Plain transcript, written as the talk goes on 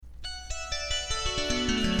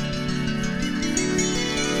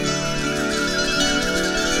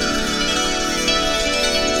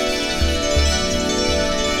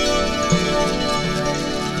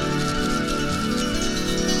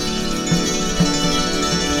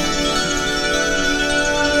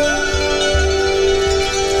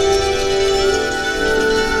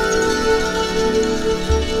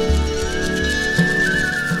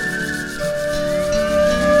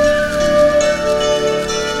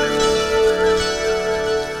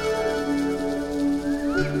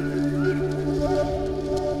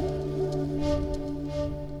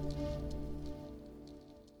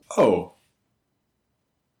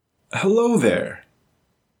Hello there.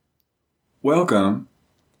 Welcome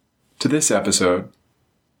to this episode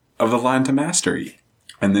of The Line to Mastery.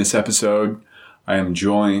 In this episode, I am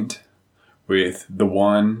joined with the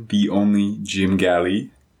one, the only Jim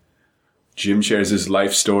Galli. Jim shares his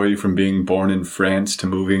life story from being born in France to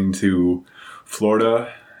moving to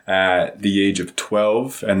Florida at the age of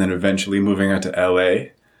 12 and then eventually moving out to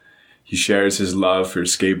LA. He shares his love for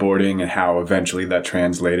skateboarding and how eventually that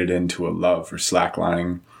translated into a love for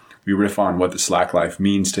slacklining. We riff on what the slack life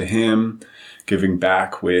means to him, giving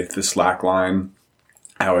back with the slackline,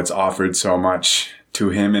 how it's offered so much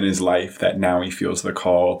to him in his life that now he feels the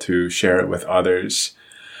call to share it with others.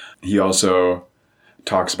 He also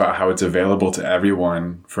talks about how it's available to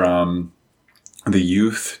everyone, from the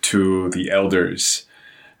youth to the elders,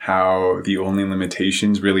 how the only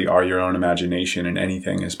limitations really are your own imagination and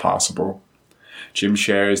anything is possible. Jim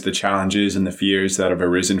shares the challenges and the fears that have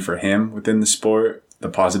arisen for him within the sport, the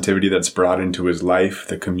positivity that's brought into his life,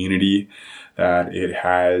 the community that it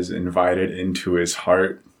has invited into his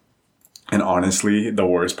heart. And honestly, the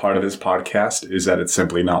worst part of this podcast is that it's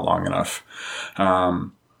simply not long enough. A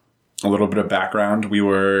little bit of background. We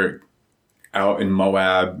were out in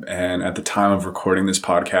Moab, and at the time of recording this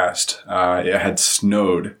podcast, it had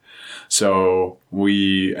snowed. So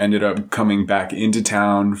we ended up coming back into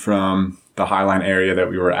town from the Highline area that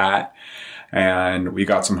we were at, and we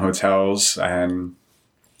got some hotels, and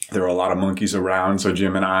there were a lot of monkeys around. So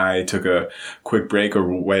Jim and I took a quick break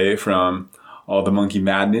away from all the monkey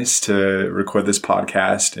madness to record this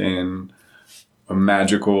podcast in a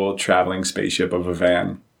magical traveling spaceship of a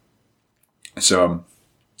van. So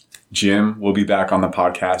Jim will be back on the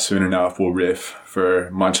podcast soon enough. We'll riff for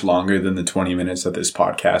much longer than the 20 minutes that this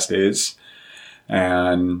podcast is.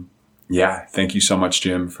 And yeah, thank you so much,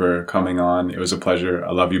 Jim, for coming on. It was a pleasure.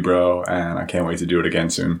 I love you, bro. And I can't wait to do it again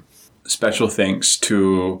soon. Special thanks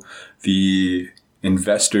to the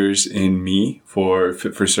investors in me for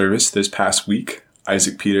Fit for Service this past week.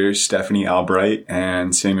 Isaac Peters, Stephanie Albright,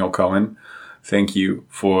 and Samuel Cohen. Thank you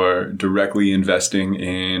for directly investing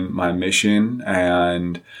in my mission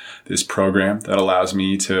and this program that allows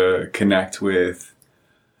me to connect with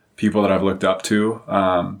people that I've looked up to,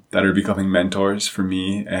 that are becoming mentors for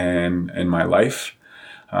me and my life.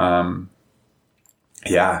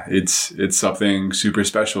 Yeah, it's something super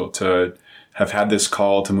special to have had this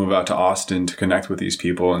call to move out to Austin to connect with these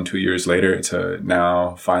people, and 2 years later to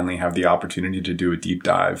now finally have the opportunity to do a deep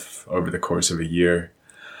dive over the course of a year.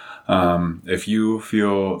 If you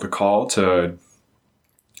feel the call to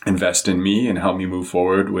invest in me and help me move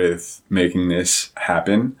forward with making this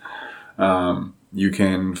happen, you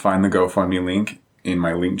can find the GoFundMe link in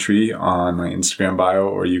my link tree on my Instagram bio,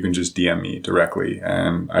 or you can just DM me directly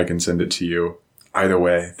and I can send it to you. Either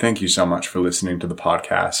way, thank you so much for listening to the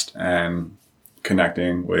podcast and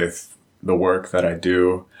connecting with the work that I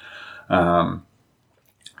do.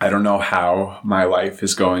 I don't know how my life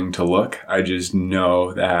is going to look. I just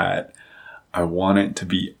know that I want it to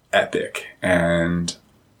be epic, and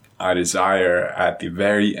I desire at the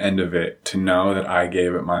very end of it to know that I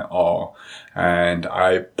gave it my all, and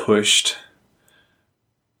I pushed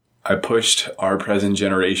our present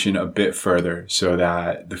generation a bit further so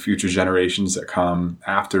that the future generations that come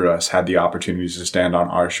after us had the opportunities to stand on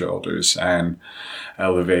our shoulders and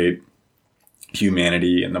elevate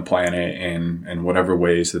humanity and the planet in whatever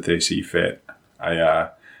ways that they see fit.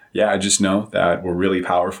 I just know that we're really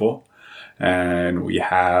powerful and we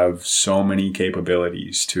have so many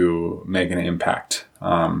capabilities to make an impact.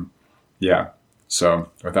 So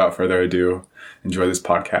without further ado, enjoy this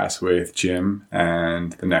podcast with Jim,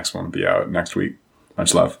 and the next one will be out next week.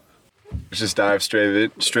 Much love. Let's just dive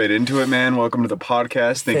straight into it, man. Welcome to the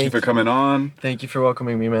podcast. Thank you for coming on. Thank you for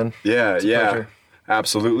welcoming me, man. Yeah, it's a pleasure.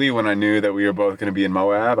 Absolutely. When I knew that we were both going to be in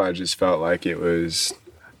Moab, I just felt like it was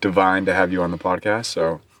divine to have you on the podcast.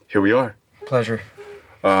 So here we are. Pleasure.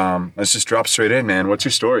 Let's just drop straight in, man. What's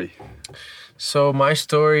your story? So my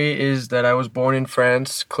story is that I was born in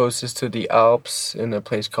France, closest to the Alps, in a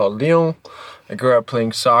place called Lyon. I grew up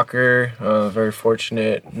playing soccer, very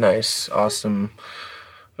fortunate, nice, awesome,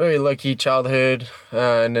 very lucky childhood.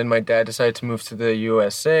 And then my dad decided to move to the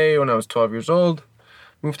USA when I was 12 years old.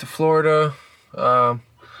 Moved to Florida.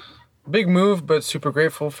 Big move, but super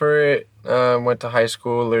grateful for it. Went to high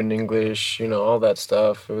school, learned English, all that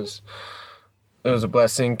stuff. It was a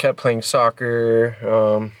blessing. Kept playing soccer.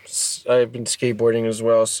 I've been skateboarding as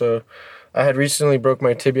well. So I had recently broke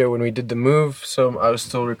my tibia when we did the move, so I was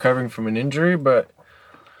still recovering from an injury. But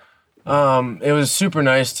it was super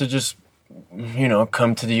nice to just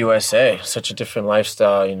come to the USA. Such a different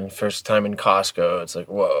lifestyle. First time in Costco. It's like,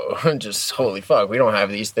 whoa, just holy fuck, we don't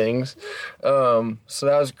have these things. So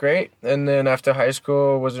that was great. And then after high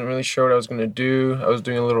school, wasn't really sure what I was going to do. I was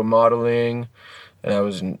doing a little modeling, and I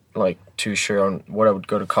wasn't like too sure on what I would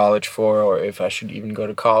go to college for or if I should even go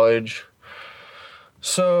to college.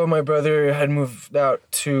 So my brother had moved out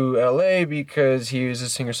to LA because he was a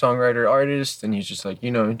singer-songwriter artist, and he's just like,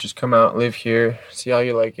 just come out, live here, see how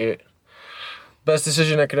you like it. Best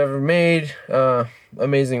decision I could ever made.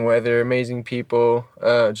 Amazing weather, amazing people.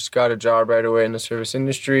 Just got a job right away in the service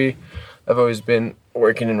industry. I've always been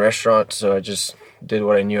working in restaurants, so I just did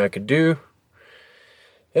what I knew I could do.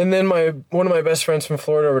 And then one of my best friends from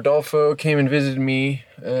Florida, Rodolfo, came and visited me,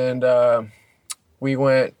 and we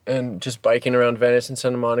went and just biking around Venice and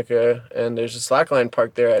Santa Monica, and there's a slackline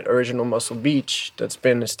park there at Original Muscle Beach that's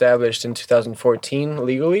been established in 2014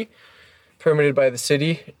 legally, permitted by the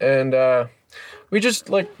city, and we just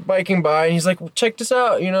like biking by, and he's like, well, check this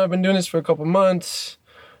out, I've been doing this for a couple months.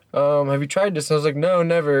 Have you tried this? And I was like, no,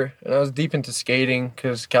 never. And I was deep into skating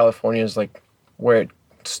because California is like where it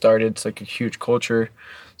started. It's like a huge culture.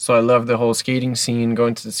 So I love the whole skating scene,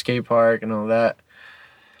 going to the skate park and all that.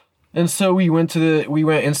 And so we went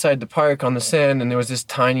inside the park on the sand, and there was this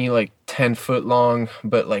tiny, like 10-foot long,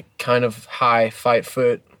 but like kind of high,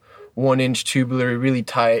 5-foot, 1-inch tubular, really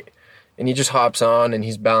tight. And he just hops on, and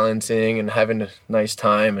he's balancing and having a nice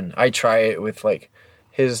time. And I try it with like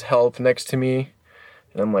his help next to me.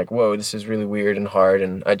 And I'm like, whoa, this is really weird and hard.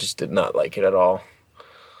 And I just did not like it at all.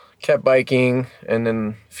 Kept biking, and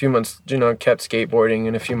then a few months, kept skateboarding.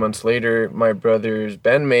 And a few months later, my brother's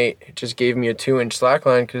bandmate just gave me a 2-inch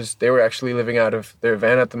slackline because they were actually living out of their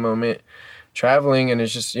van at the moment, traveling, and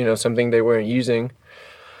it's just, something they weren't using.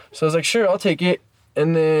 So I was like, sure, I'll take it.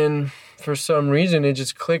 And then for some reason, it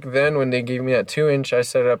just clicked then when they gave me that 2-inch. I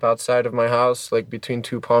set it up outside of my house, like between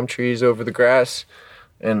 2 palm trees over the grass.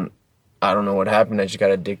 And I don't know what happened. I just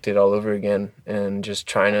got addicted all over again, and just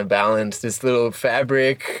trying to balance this little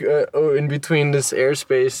fabric in between this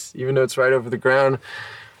airspace, even though it's right over the ground,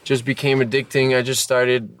 just became addicting. I just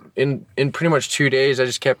started in pretty much 2 days. I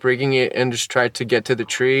just kept rigging it and just tried to get to the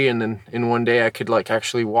tree. And then in one day I could like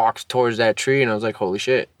actually walk towards that tree, and I was like, holy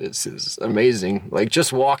shit, this is amazing. Like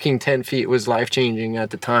just walking 10 feet was life-changing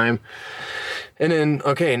at the time. And then,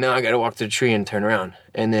 okay, now I got to walk to the tree and turn around.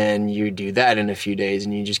 And then you do that in a few days,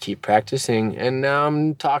 and you just keep practicing. And now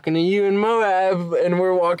I'm talking to you in Moab, and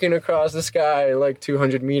we're walking across the sky like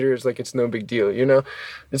 200 meters like it's no big deal,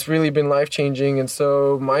 It's really been life-changing. And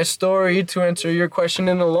so my story, to answer your question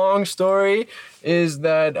in a long story, is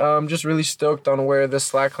that I'm just really stoked on where the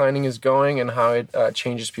slacklining is going and how it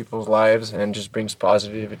changes people's lives and just brings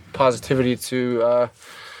positivity to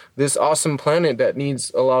this awesome planet that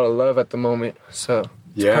needs a lot of love at the moment. So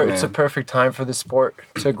it's a perfect time for the sport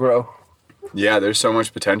to grow. Yeah, there's so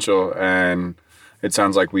much potential, and it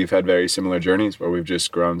sounds like we've had very similar journeys where we've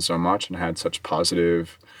just grown so much and had such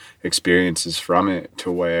positive experiences from it,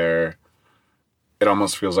 to where it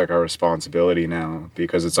almost feels like our responsibility now,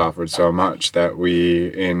 because it's offered so much, that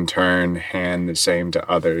we in turn hand the same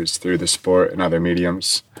to others through the sport and other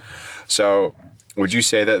mediums. So would you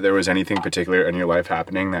say that there was anything particular in your life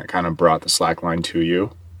happening that kind of brought the slackline to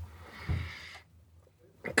you?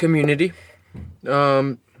 Community.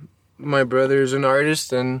 My brother's an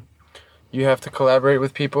artist, and you have to collaborate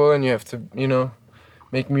with people, and you have to,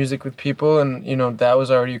 make music with people, and, that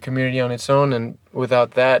was already a community on its own, and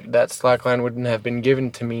without that slackline wouldn't have been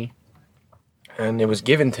given to me. And it was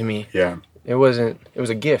given to me. Yeah. It was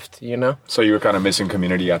a gift, So you were kind of missing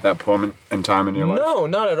community at that moment in time in your life? No,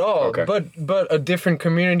 not at all. Okay. But a different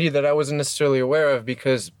community that I wasn't necessarily aware of,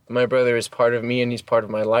 because my brother is part of me and he's part of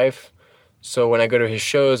my life. So when I go to his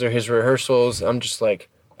shows or his rehearsals, I'm just like,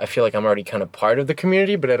 I feel like I'm already kind of part of the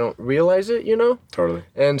community, but I don't realize it, Totally.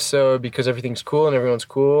 And so because everything's cool and everyone's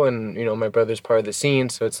cool, and, my brother's part of the scene,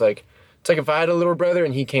 so it's like if I had a little brother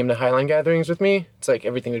and he came to Highline gatherings with me, it's like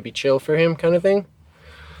everything would be chill for him kind of thing.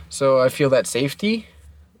 So I feel that safety.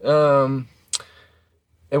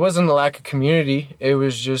 It wasn't a lack of community. It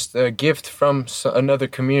was just a gift from another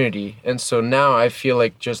community. And so now I feel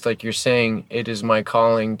like, just like you're saying, it is my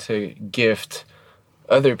calling to gift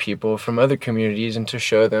other people from other communities and to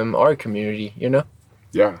show them our community,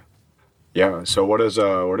 Yeah. Yeah. So what does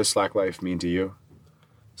Slack life mean to you?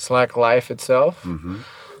 Slack life itself?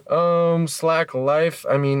 Mm-hmm. Slack life,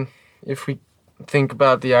 I mean, if we think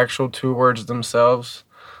about the actual 2 words themselves,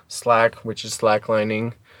 slack, which is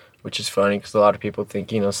slacklining, which is funny because a lot of people think,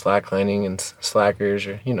 slacklining and slackers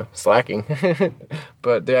are, slacking.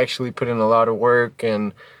 But they actually put in a lot of work,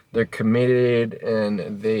 and they're committed,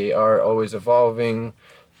 and they are always evolving.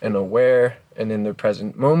 and aware and in the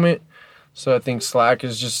present moment. So I think Slack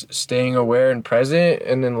is just staying aware and present,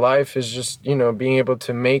 and then life is just, being able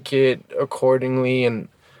to make it accordingly and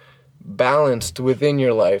balanced within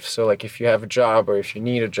your life. So like if you have a job or if you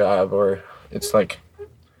need a job, or it's like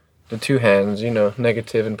the two hands,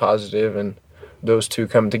 negative and positive, and those two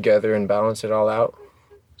come together and balance it all out.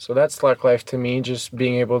 So that's Slack life to me, just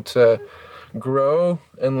being able to grow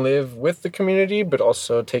and live with the community, but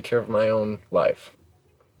also take care of my own life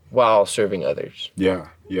while serving others. Yeah,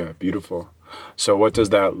 beautiful. So what does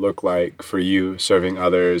that look like for you, serving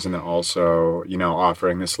others and then also,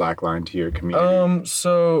 offering the Slackline to your community?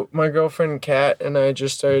 So my girlfriend Kat and I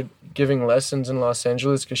just started giving lessons in Los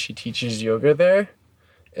Angeles because she teaches yoga there.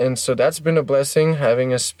 And so that's been a blessing,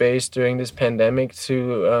 having a space during this pandemic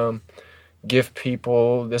to give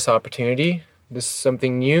people this opportunity. This is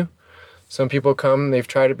something new. Some people come, they've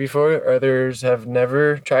tried it before, others have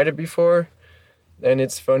never tried it before. And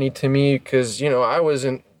it's funny to me because, I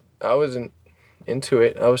wasn't into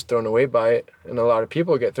it. I was thrown away by it. And a lot of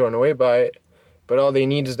people get thrown away by it. But all they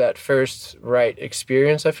need is that first right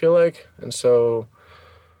experience, I feel like. And so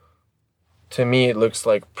to me, it looks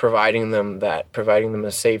like providing them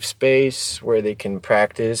a safe space where they can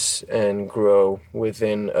practice and grow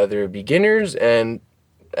within other beginners and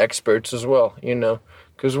experts as well,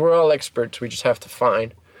 because we're all experts. We just have to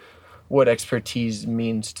find what expertise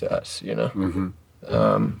means to us,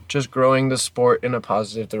 just growing the sport in a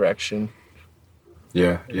positive direction.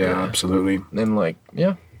 Yeah, absolutely. And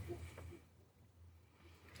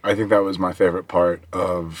I think that was my favorite part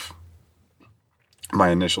of my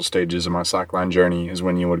initial stages of my slackline journey, is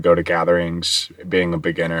when you would go to gatherings, being a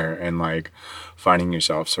beginner, and like finding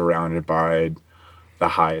yourself surrounded by the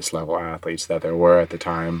highest level athletes that there were at the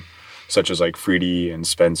time, such as like Freedy and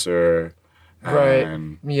Spencer.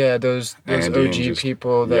 And, those OG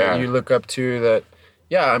people that you look up to.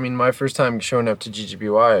 My first time showing up to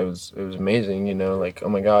GGBY, it was amazing, like, oh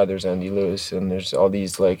my God, there's Andy Lewis and there's all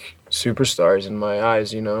these like superstars in my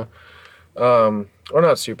eyes, or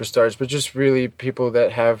not superstars, but just really people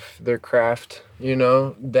that have their craft,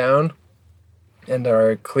 down and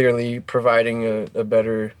are clearly providing a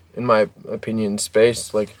better, in my opinion,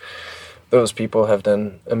 space. Like those people have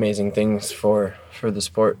done amazing things for the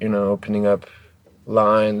sport, opening up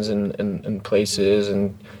lines and places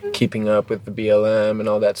and keeping up with the BLM and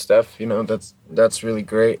all that stuff, that's really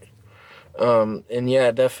great.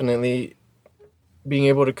 Definitely being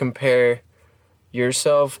able to compare your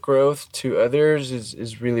self-growth to others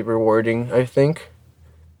is really rewarding, I think.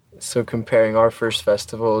 So comparing our first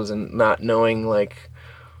festivals and not knowing like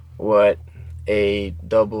what a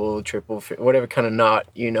double, triple, whatever kind of knot,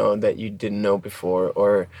 that you didn't know before,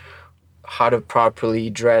 or how to properly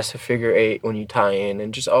dress a figure eight when you tie in,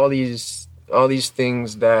 and just all these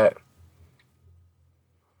things that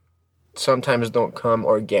sometimes don't come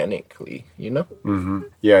organically, Mm-hmm.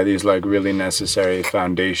 Yeah, these like really necessary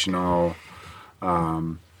foundational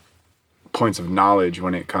points of knowledge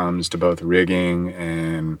when it comes to both rigging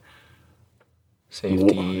and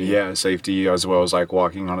safety, as well as like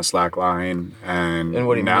walking on a slack line, and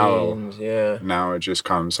what it means. Now it just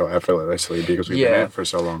comes so effortlessly because we've been in it for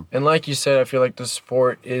so long. And like you said, I feel like the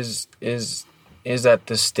sport is at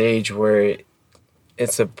the stage where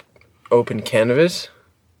it's a open canvas.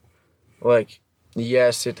 Like,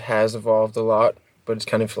 yes, it has evolved a lot, but it's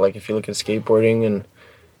kind of like if you look at skateboarding, and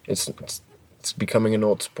it's becoming an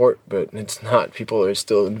old sport, but it's not. People are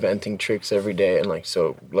still inventing tricks every day, and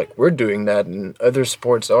we're doing that, and other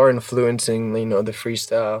sports are influencing, the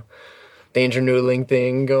freestyle, danger noodling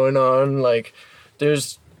thing going on.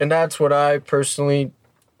 And that's what I personally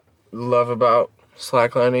love about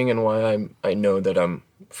slacklining, and why I know that I'm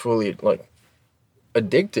fully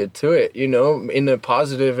addicted to it, in a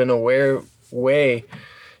positive and aware way,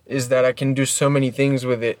 is that I can do so many things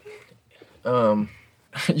with it.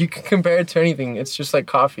 You can compare it to anything. It's just like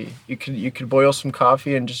coffee. You could boil some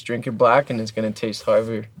coffee and just drink it black, and it's gonna taste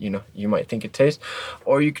however you might think it tastes.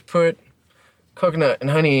 Or you could put coconut and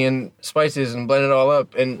honey and spices and blend it all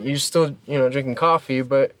up, and you're still drinking coffee,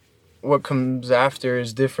 but what comes after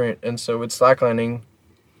is different. And so with slacklining,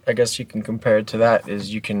 I guess you can compare it to that.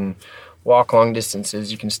 Is you can walk long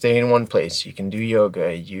distances, you can stay in one place, you can do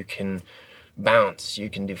yoga, you can bounce, you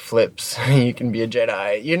can do flips, you can be a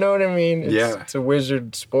Jedi, you know what I mean? It's a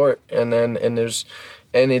wizard sport, and it's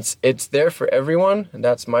there for everyone, and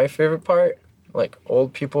that's my favorite part. Like,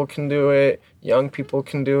 old people can do it, young people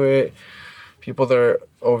can do it, people that are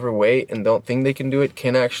overweight and don't think they can do it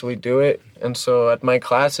can actually do it. And so at my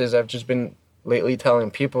classes, I've just been lately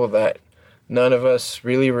telling people that none of us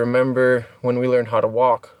really remember when we learned how to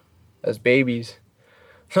walk as babies.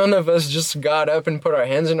 None of us just got up and put our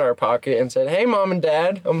hands in our pocket and said, "Hey, Mom and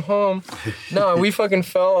Dad, I'm home." No, we fucking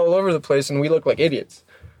fell all over the place and we look like idiots.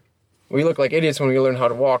 We look like idiots when we learn how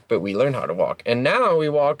to walk, but we learn how to walk. And now we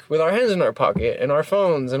walk with our hands in our pocket and our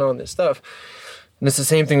phones and all this stuff. And it's the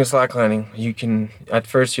same thing with slacklining. You can, at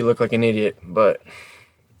first you look like an idiot, but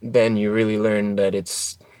then you really learn that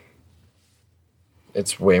it's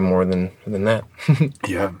way more than that.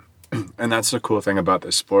 Yeah. And that's the cool thing about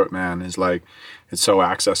this sport, man, is like it's so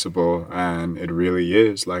accessible and it really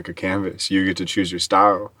is like a canvas. You get to choose your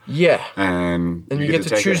style. Yeah. And you get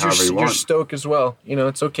to choose your stoke as well. You know,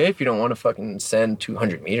 it's okay if you don't want to fucking send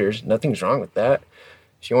 200 meters. Nothing's wrong with that.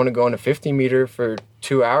 If you want to go on a 50 meter for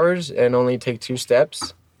 2 hours and only take 2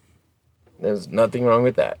 steps, there's nothing wrong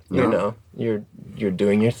with that. No. You know, you're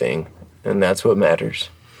doing your thing, and that's what matters.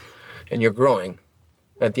 And you're growing.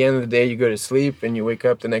 At the end of the day, you go to sleep and you wake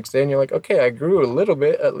up the next day and you're like, okay, I grew a little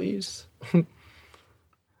bit at least.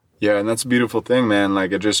 Yeah, and that's a beautiful thing, man.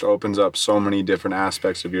 Like, it just opens up so many different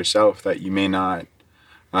aspects of yourself that you may not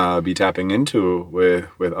be tapping into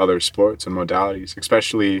with other sports and modalities,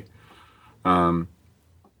 especially whereas,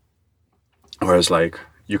 like,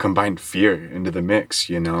 you combine fear into the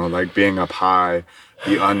mix, you know, like being up high,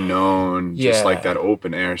 the unknown, just like that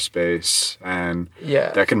open air space. And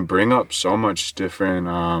that can bring up so much different,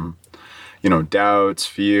 you know, doubts,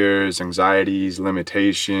 fears, anxieties,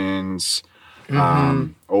 limitations,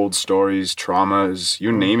 old stories, traumas,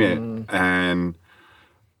 you name it. And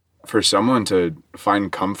for someone to find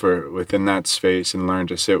comfort within that space and learn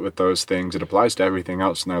to sit with those things, it applies to everything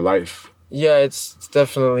else in their life. Yeah, it's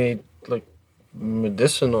definitely like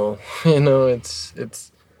medicinal, you know, it's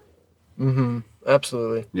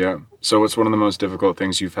absolutely. Yeah. So what's one of the most difficult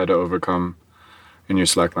things you've had to overcome in your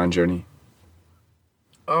slackline journey?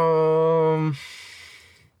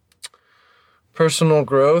 Personal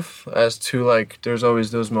growth, as to like, there's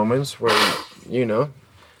always those moments where, you know,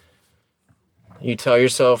 you tell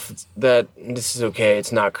yourself that this is okay,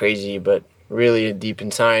 it's not crazy, but really deep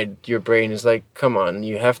inside your brain is like, come on,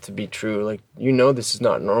 you have to be true. Like, you know, this is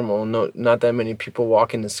not normal. No, not that many people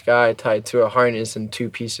walk in the sky tied to a harness and 2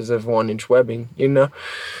 pieces of 1-inch webbing, you know?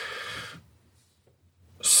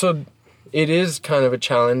 So it is kind of a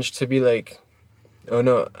challenge to be like, oh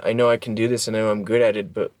no, I know I can do this and I know I'm good at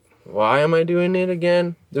it, but why am I doing it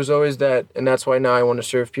again? There's always that, and that's why now I want to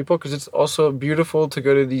serve people, because it's also beautiful to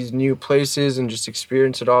go to these new places and just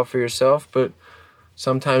experience it all for yourself, but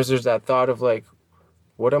sometimes there's that thought of like,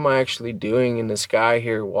 what am I actually doing in the sky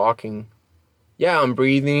here walking? Yeah, I'm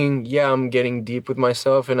breathing. Yeah, I'm getting deep with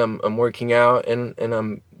myself and I'm working out and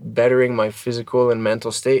I'm bettering my physical and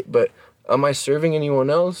mental state. But am I serving anyone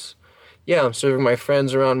else? Yeah, I'm serving my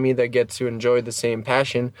friends around me that get to enjoy the same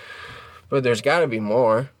passion. But there's got to be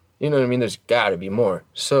more. You know what I mean? There's got to be more.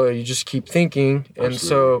 So you just keep thinking. And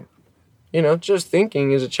so, you know, just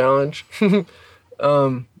thinking is a challenge.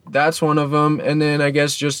 That's one of them. And then I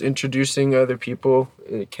guess just introducing other people,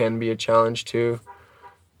 it can be a challenge too.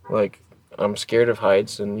 Like, I'm scared of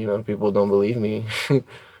heights and, you know, people don't believe me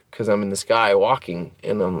because I'm in the sky walking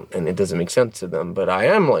and it doesn't make sense to them. But I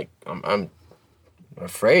am like, I'm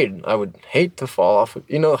afraid. I would hate to fall off.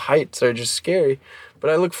 You know, heights are just scary. But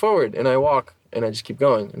I look forward and I walk and I just keep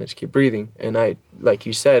going and I just keep breathing. And I, like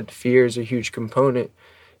you said, fear is a huge component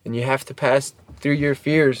and you have to pass through your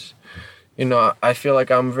fears. You know, I feel like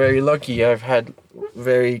I'm very lucky. I've had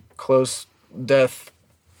very close death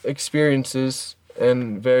experiences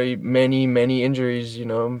and very many injuries, you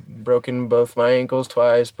know, broken both my ankles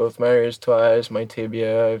twice, both my wrists twice, my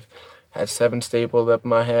tibia. I've had 7 stapled up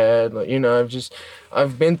my head. Like, you know,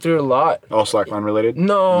 I've been through a lot. All slackline related?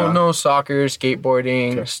 No, soccer,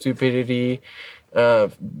 skateboarding, stupidity.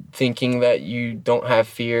 Thinking that you don't have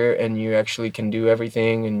fear and you actually can do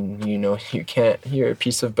everything and you know you can't. You're a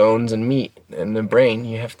piece of bones and meat and the brain.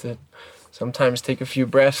 You have to sometimes take a few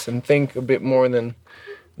breaths and think a bit more than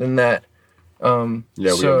that. We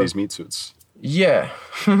have these meat suits. Yeah.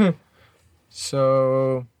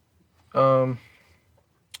 So, to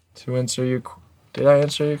answer your Did I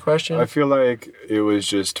answer your question? I feel like it was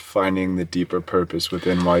just finding the deeper purpose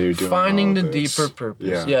within why you're doing finding all the this. deeper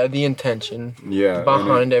purpose. Yeah, the intention. Yeah,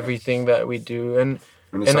 behind everything that we do, and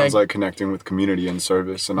it sounds like connecting with community and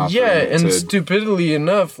service and offering. Yeah, and stupidly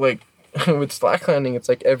enough, like with slacklining, it's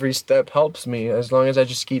like every step helps me. As long as I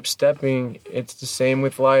just keep stepping, it's the same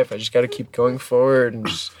with life. I just got to keep going forward and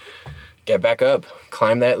just get back up,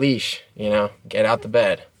 climb that leash. You know, get out the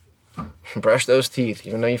bed. Brush those teeth,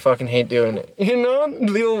 even though you fucking hate doing it. You know,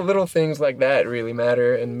 little things like that really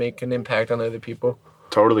matter and make an impact on other people.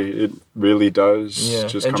 Totally. It really does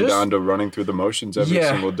just And come down to running through the motions every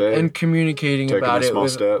single day. And communicating taking about it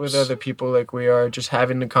steps. with other people like we are. Just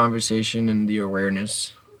having the conversation and the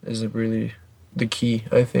awareness is really the key,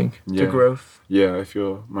 I think, to growth. Yeah, I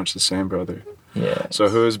feel much the same, brother. Yeah. So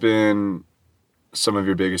who has been some of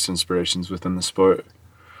your biggest inspirations within the sport?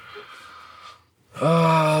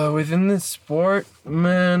 Within the sport,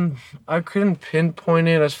 man, I couldn't pinpoint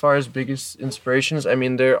it as far as biggest inspirations. I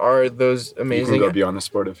mean, there are those amazing... You can go beyond the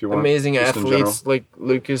sport if you want. Amazing athletes like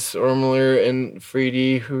Lucas Ormler and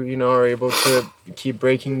Freedy who, are able to keep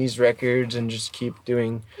breaking these records and just keep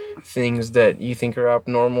doing things that you think are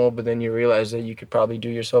abnormal, but then you realize that you could probably do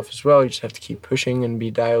yourself as well. You just have to keep pushing and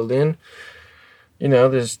be dialed in.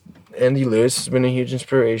 There's Andy Lewis has been a huge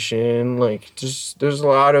inspiration. There's a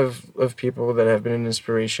lot of people that have been an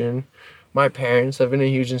inspiration. My parents have been a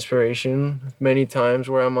huge inspiration. Many times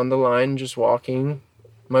where I'm on the line just walking.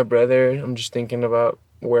 My brother, I'm just thinking about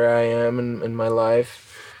where I am in my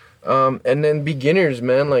life. And then beginners,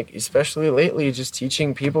 man, especially lately, just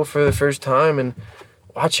teaching people for the first time and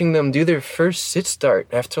watching them do their first sit start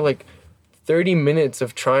after 30 minutes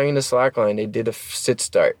of trying the slackline. They did a sit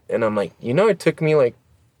start, and I'm like, it took me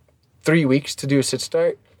 3 weeks to do a sit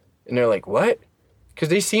start, and they're like, what? Because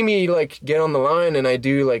they see me get on the line and I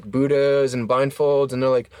do Buddhas and blindfolds, and they're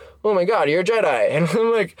like, oh my God, you're a Jedi. And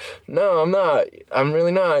I'm like, no, I'm not. I'm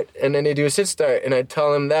really not. And then they do a sit start, and I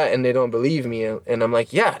tell them that, and they don't believe me. And I'm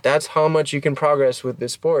like, yeah, that's how much you can progress with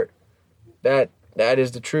this sport. That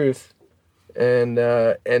is the truth. And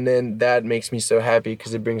then that makes me so happy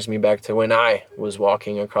because it brings me back to when I was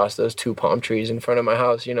walking across those 2 palm trees in front of my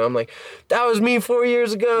house. I'm like, that was me 4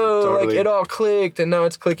 years ago. Totally. It all clicked, and now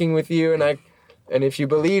it's clicking with you. And if you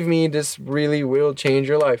believe me, this really will change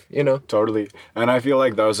your life. Totally. And I feel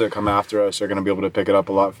like those that come after us are going to be able to pick it up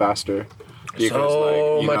a lot faster.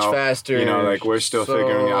 Because, much faster. We're still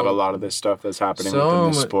figuring out a lot of this stuff that's happening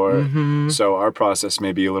within the sport. Mm-hmm. So our process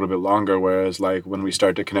may be a little bit longer, whereas when we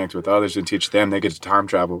start to connect with others and teach them, they get to time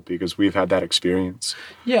travel because we've had that experience.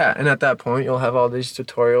 Yeah, and at that point, you'll have all these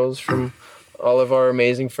tutorials from all of our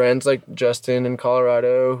amazing friends like Justin in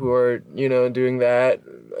Colorado who are, doing that.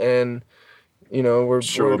 And...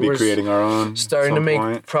 we'll be creating our own. Starting to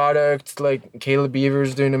make product. Caleb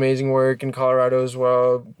Beaver's doing amazing work in Colorado as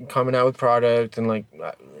well, coming out with product. And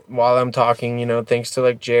while I'm talking, thanks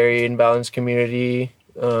to Jerry and Balance Community,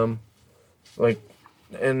 and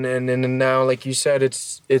now, like you said,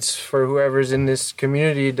 it's for whoever's in this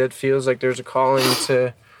community that feels like there's a calling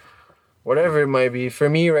to whatever it might be. For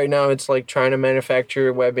me right now, it's trying to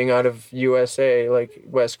manufacture webbing out of USA,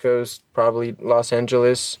 West Coast, probably Los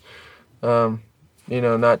Angeles.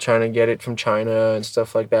 Not trying to get it from China and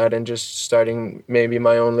stuff like that, and just starting maybe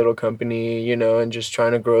my own little company, and just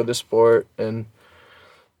trying to grow the sport and,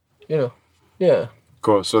 yeah.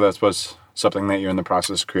 Cool. So that's something that you're in the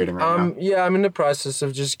process of creating right now? Yeah, I'm in the process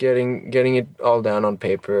of just getting it all down on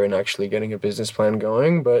paper and actually getting a business plan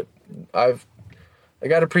going, but I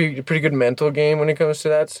got a pretty good mental game when it comes to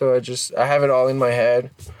that, so I have it all in my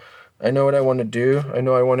head. I know what I want to do. I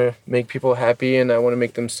know I want to make people happy and I want to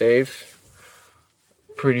make them safe.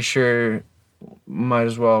 Pretty sure might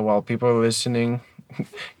as well, while people are listening,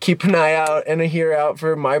 keep an eye out and an ear out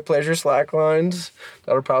for My Pleasure Slacklines.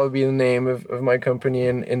 That'll probably be the name of my company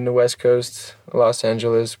in the West Coast, Los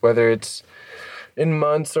Angeles. Whether it's in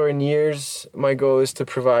months or in years, my goal is to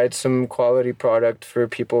provide some quality product for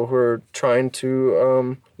people who are trying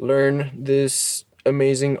to learn this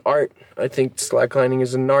amazing art. I think slacklining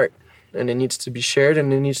is an art, and it needs to be shared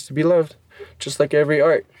and it needs to be loved, just like every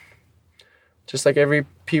art. Just like every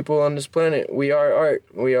people on this planet, we are art.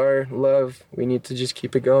 We are love. We need to just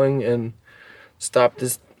keep it going and stop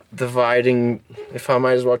this dividing, if I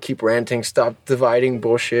might as well keep ranting, stop dividing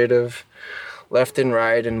bullshit of left and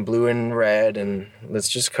right and blue and red, and let's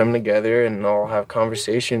just come together and all have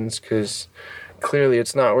conversations, because clearly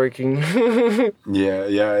it's not working.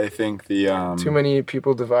 Yeah, I think too many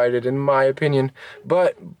people divided, in my opinion.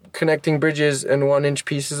 But connecting bridges and 1-inch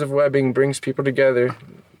pieces of webbing brings people together.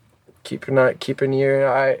 Keep an ear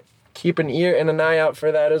and an eye out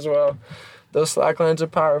for that as well. Those slacklines are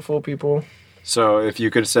powerful, people. So if you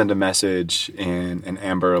could send a message in an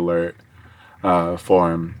Amber Alert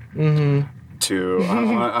form to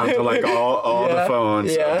all the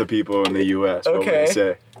phones of the people in the U.S., what would you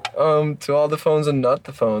say? To all the phones and not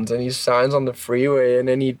the phones, any signs on the freeway and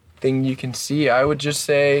anything you can see, I would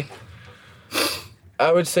say,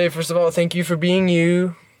 first of all, thank you for being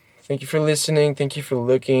you. Thank you for listening. Thank you for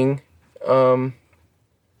looking.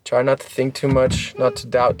 Try not to think too much, not to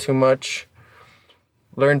doubt too much.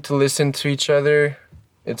 Learn to listen to each other.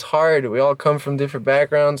 It's hard. We all come from different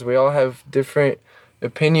backgrounds. We all have different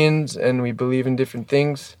opinions and we believe in different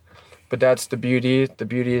things. But that's the beauty. The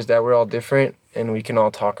beauty is that we're all different and we can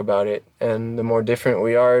all talk about it. And the more different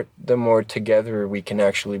we are, the more together we can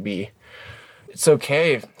actually be. It's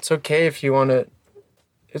okay. It's okay if you want to.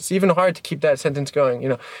 It's even hard to keep that sentence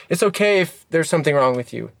going. It's okay if there's something wrong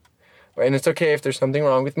with you. And it's okay if there's something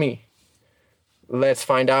wrong with me. Let's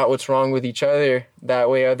find out what's wrong with each other. That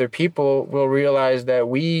way other people will realize that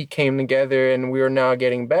we came together and we are now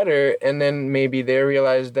getting better. And then maybe they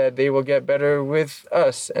realize that they will get better with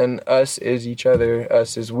us. And us is each other.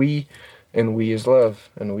 Us is we. And we is love.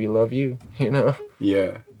 And we love you, Yeah.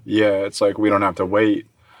 Yeah. It's like we don't have to wait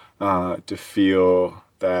to feel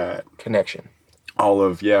that connection. All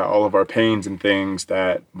of our pains and things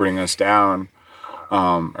that bring us down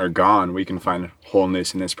are gone. We can find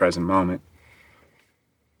wholeness in this present moment.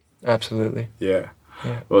 Absolutely. Yeah.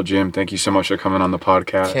 Well, Jim, thank you so much for coming on the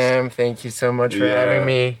podcast. Cam, thank you so much for having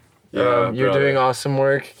me. You're doing awesome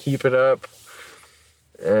work. Keep it up.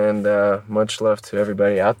 And much love to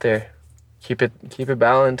everybody out there. Keep it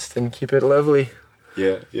balanced and keep it lovely.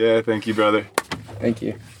 Yeah. Thank you, brother. Thank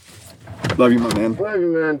you. Love you, my man. Love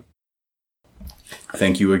you, man.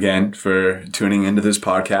 Thank you again for tuning into this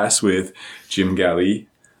podcast with Jim Galli.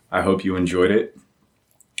 I hope you enjoyed it.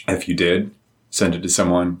 If you did, send it to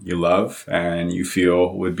someone you love and you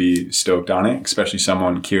feel would be stoked on it, especially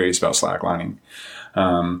someone curious about slacklining.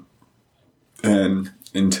 And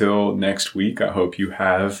until next week, I hope you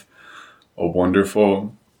have a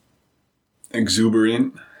wonderful,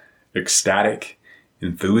 exuberant, ecstatic,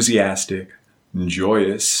 enthusiastic,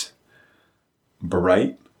 joyous,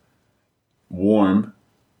 bright, warm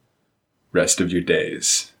rest of your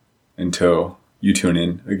days until you tune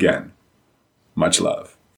in again. Much love.